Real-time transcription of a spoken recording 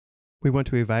We want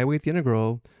to evaluate the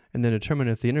integral and then determine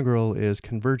if the integral is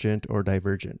convergent or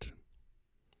divergent.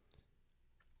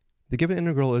 The given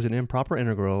integral is an improper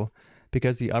integral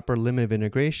because the upper limit of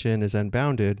integration is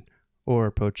unbounded or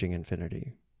approaching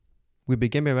infinity. We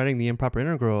begin by writing the improper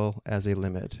integral as a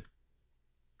limit.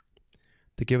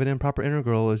 The given improper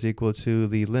integral is equal to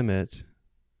the limit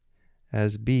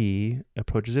as b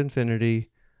approaches infinity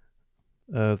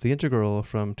of the integral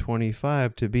from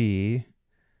 25 to b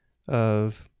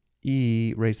of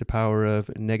e raised to the power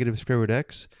of negative square root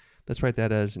x. Let's write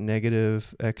that as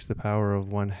negative x to the power of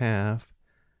 1/2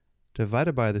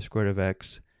 divided by the square root of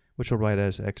x, which we'll write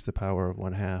as x to the power of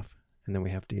 1/2, and then we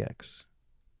have dx.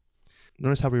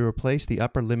 Notice how we replace the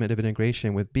upper limit of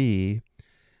integration with b,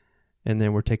 and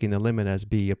then we're taking the limit as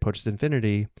b approaches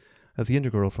infinity of the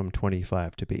integral from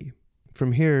 25 to b.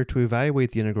 From here, to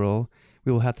evaluate the integral,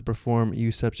 we will have to perform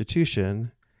u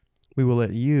substitution. We will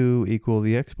let u equal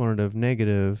the exponent of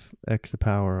negative x to the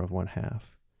power of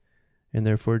 1/2. And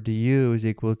therefore du is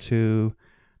equal to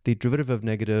the derivative of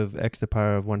negative x to the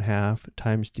power of 1/2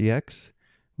 times dx,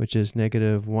 which is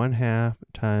negative 1/2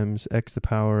 times x to the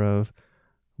power of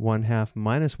 1/2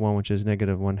 minus 1, which is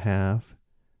negative 1/2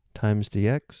 times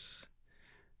dx,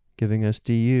 giving us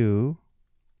du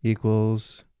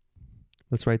equals,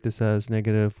 let's write this as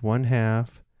negative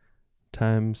 1/2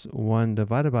 times 1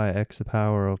 divided by x to the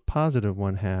power of positive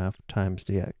 1/2 times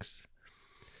dx.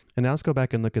 And now let's go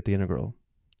back and look at the integral.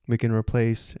 We can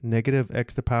replace negative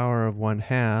x to the power of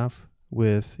 1/2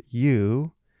 with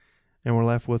u, and we're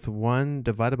left with 1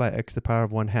 divided by x to the power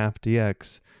of 1/2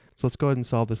 dx. So let's go ahead and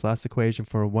solve this last equation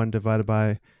for 1 divided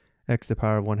by x to the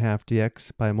power of 1/2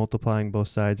 dx by multiplying both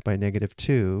sides by negative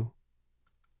 2,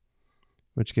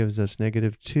 which gives us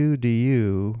negative 2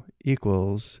 du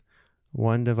equals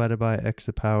 1 divided by x to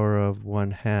the power of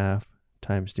 1/2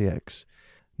 times dx.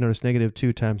 Notice negative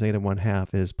 2 times negative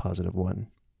 1/2 is positive 1.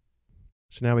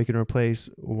 So now we can replace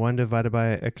 1 divided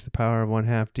by x to the power of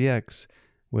 1/2 dx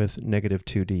with negative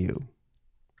 2 du.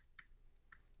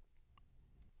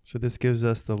 So this gives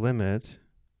us the limit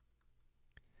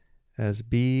as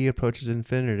b approaches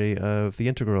infinity of the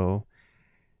integral.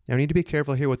 Now we need to be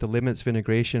careful here with the limits of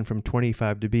integration from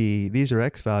 25 to b. These are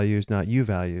x values, not u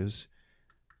values.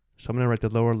 So I'm going to write the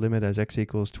lower limit as x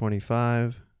equals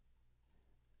 25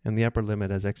 and the upper limit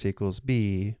as x equals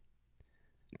b.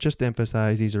 Just to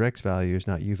emphasize, these are x values,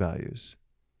 not u values.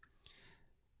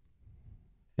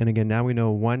 And again, now we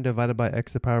know 1 divided by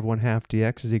x to the power of 1/2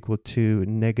 dx is equal to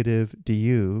negative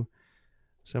du.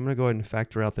 So I'm going to go ahead and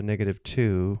factor out the negative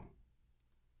 2.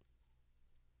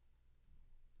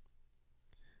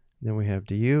 Then we have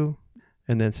du.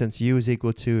 And then since u is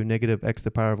equal to negative x to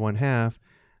the power of 1/2,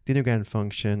 the integrand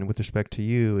function with respect to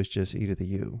u is just e to the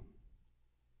u.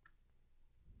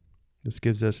 This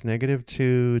gives us negative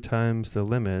 2 times the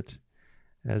limit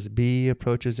as b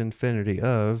approaches infinity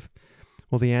of,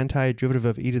 well, the antiderivative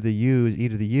of e to the u is e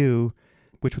to the u,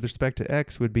 which with respect to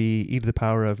x would be e to the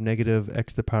power of negative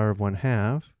x to the power of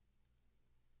 1/2.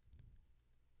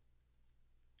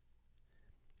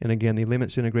 And again, the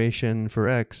limits of integration for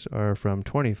x are from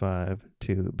 25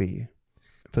 to b.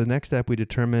 For the next step, we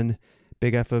determine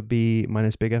big F of b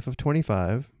minus big F of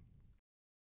 25.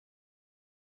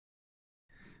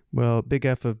 Well, big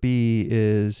F of b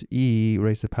is e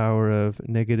raised to the power of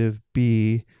negative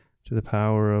b to the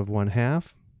power of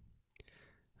 1/2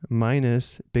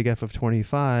 minus big F of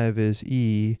 25 is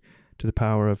e to the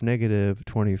power of negative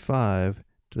 25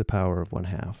 to the power of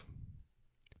 1/2.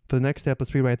 For the next step,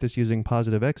 let's rewrite this using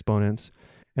positive exponents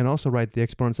and also write the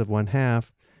exponents of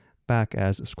 1/2 back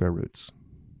as square roots.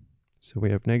 So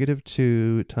we have negative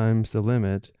 2 times the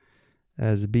limit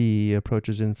as b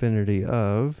approaches infinity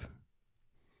of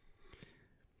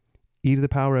e to the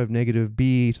power of negative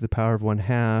b to the power of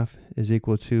 1/2 is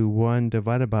equal to 1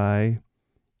 divided by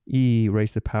e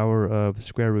raised to the power of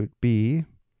square root b. And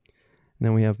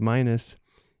then we have minus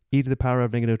e to the power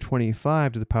of negative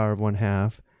 25 to the power of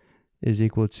 1/2 is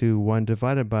equal to 1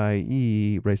 divided by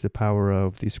e raised to the power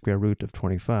of the square root of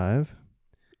 25.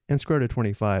 And square root of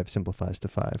 25 simplifies to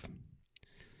 5.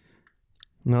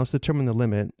 Now let's determine the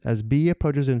limit. As b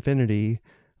approaches infinity,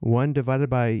 1 divided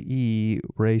by e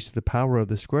raised to the power of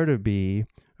the square root of b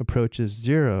approaches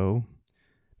 0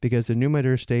 because the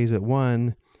numerator stays at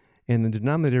 1 and the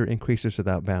denominator increases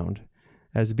without bound.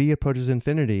 As b approaches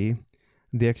infinity,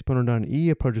 the exponent on e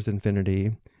approaches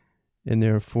infinity, and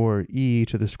therefore e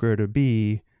to the square root of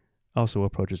b also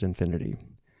approaches infinity.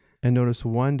 And notice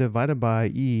 1 divided by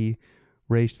e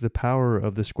raised to the power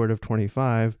of the square root of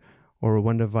 25, or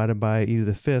 1 divided by e to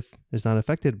the 5th, is not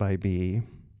affected by b.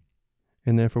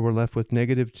 And therefore we're left with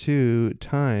negative 2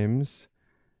 times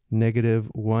negative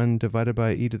 1 divided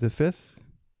by e to the fifth,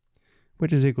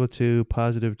 which is equal to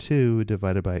positive 2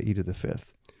 divided by e to the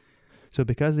fifth. So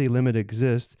because the limit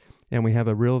exists and we have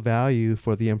a real value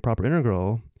for the improper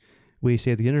integral, we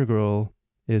say the integral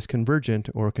is convergent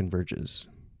or converges.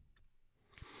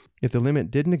 If the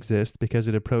limit didn't exist because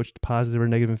it approached positive or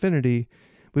negative infinity,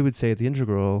 we would say the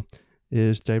integral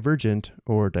is divergent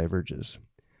or diverges.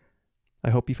 I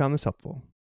hope you found this helpful.